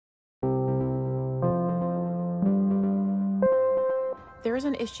There's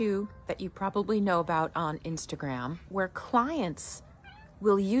an issue that you probably know about on Instagram where clients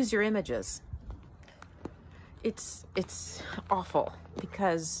will use your images. It's awful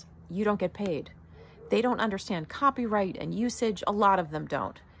because you don't get paid. They don't understand copyright and usage. A lot of them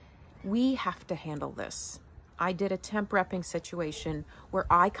don't. We have to handle this. I did a temp repping situation where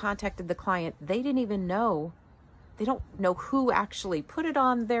I contacted the client. They didn't even know. They don't know who actually put it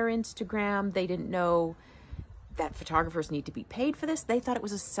on their Instagram. They didn't know that photographers need to be paid for this. They thought it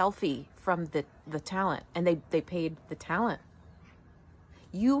was a selfie from the talent, and they paid the talent.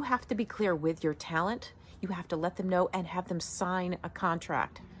 You have to be clear with your talent. You have to let them know and have them sign a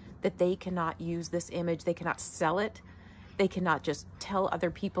contract that they cannot use this image. They cannot sell it. They cannot just tell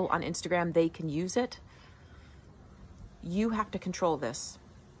other people on Instagram they can use it. You have to control this.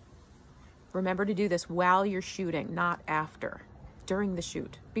 Remember to do this while you're shooting, not after. During the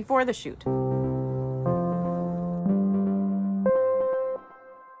shoot, before the shoot.